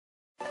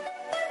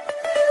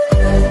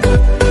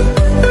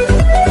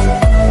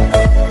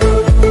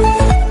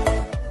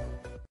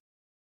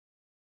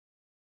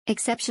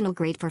Exceptional,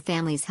 great for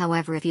families,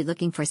 however if you're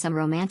looking for some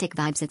romantic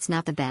vibes it's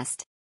not the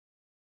best.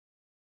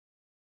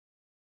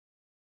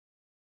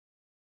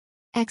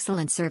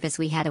 Excellent service,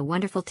 we had a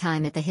wonderful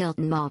time at the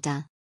Hilton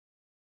Malta.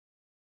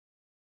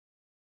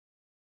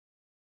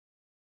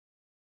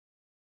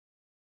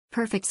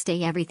 Perfect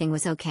stay, everything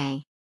was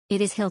okay. It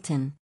is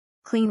Hilton.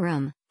 Clean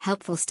room,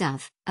 helpful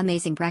stuff,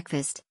 amazing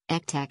breakfast,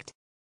 ectect.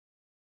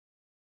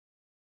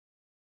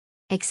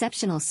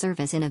 Exceptional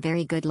service in a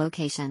very good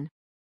location.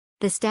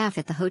 The staff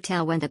at the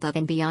hotel went above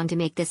and beyond to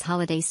make this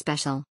holiday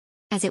special.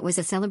 As it was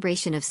a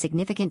celebration of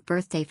significant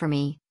birthday for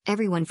me,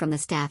 everyone from the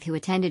staff who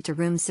attended to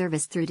room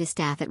service through to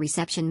staff at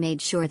reception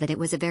made sure that it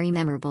was a very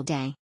memorable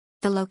day.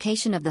 The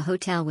location of the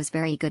hotel was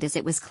very good as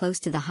it was close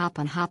to the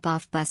hop-on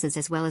hop-off buses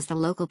as well as the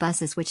local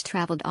buses which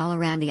traveled all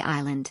around the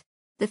island.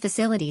 The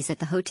facilities at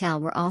the hotel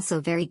were also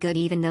very good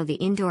even though the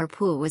indoor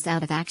pool was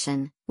out of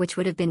action, which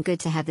would have been good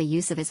to have the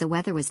use of as the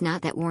weather was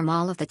not that warm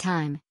all of the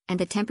time, and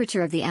the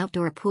temperature of the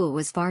outdoor pool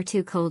was far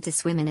too cold to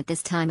swim in at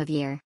this time of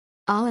year.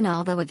 All in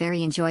all, though, a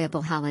very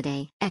enjoyable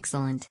holiday.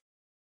 Excellent.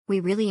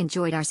 We really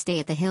enjoyed our stay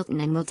at the Hilton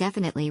and will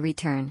definitely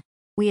return.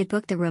 We had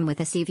booked a room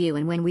with a sea view,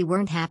 and when we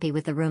weren't happy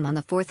with the room on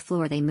the 4th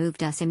floor they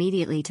moved us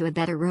immediately to a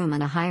better room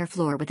on a higher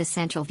floor with a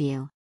central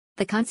view.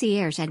 The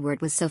concierge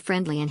Edward was so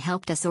friendly and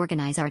helped us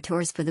organize our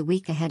tours for the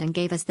week ahead and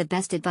gave us the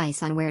best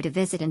advice on where to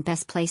visit and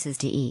best places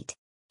to eat.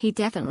 He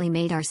definitely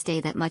made our stay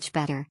that much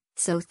better,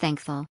 so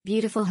thankful.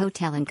 Beautiful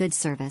hotel and good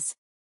service.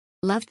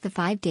 Loved the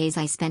 5 days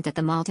I spent at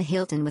the Malta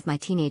Hilton with my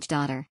teenage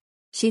daughter.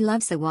 She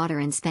loves the water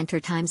and spent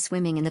her time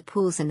swimming in the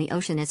pools in the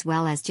ocean as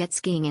well as jet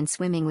skiing and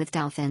swimming with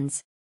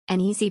dolphins.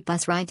 An easy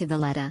bus ride to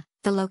Valletta,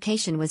 the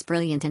location was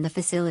brilliant and the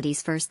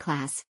facilities first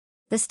class.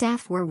 The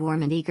staff were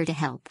warm and eager to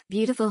help.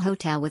 Beautiful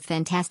hotel with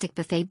fantastic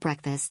buffet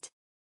breakfast.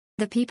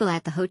 The people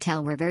at the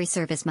hotel were very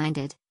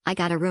service-minded. I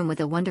got a room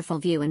with a wonderful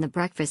view and the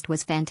breakfast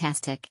was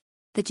fantastic.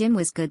 The gym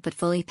was good but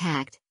fully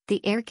packed,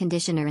 the air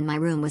conditioner in my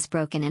room was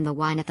broken and the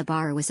wine at the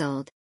bar was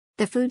old.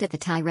 The food at the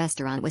Thai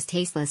restaurant was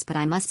tasteless, but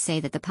I must say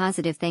that the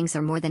positive things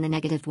are more than the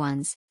negative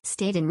ones.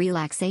 Stayed in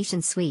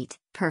relaxation suite,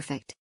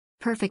 perfect.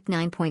 Perfect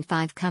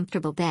 9.5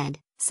 comfortable bed,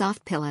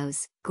 soft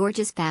pillows,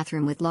 gorgeous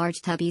bathroom with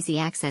large tub, easy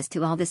access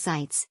to all the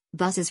sites,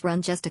 buses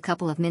run just a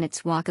couple of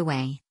minutes walk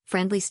away,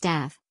 friendly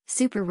staff,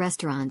 super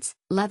restaurants,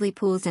 lovely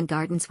pools and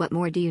gardens. What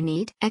more do you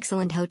need?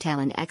 Excellent hotel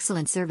and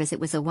excellent service. It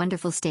was a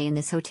wonderful stay in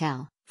this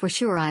hotel. For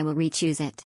sure I will re-choose it.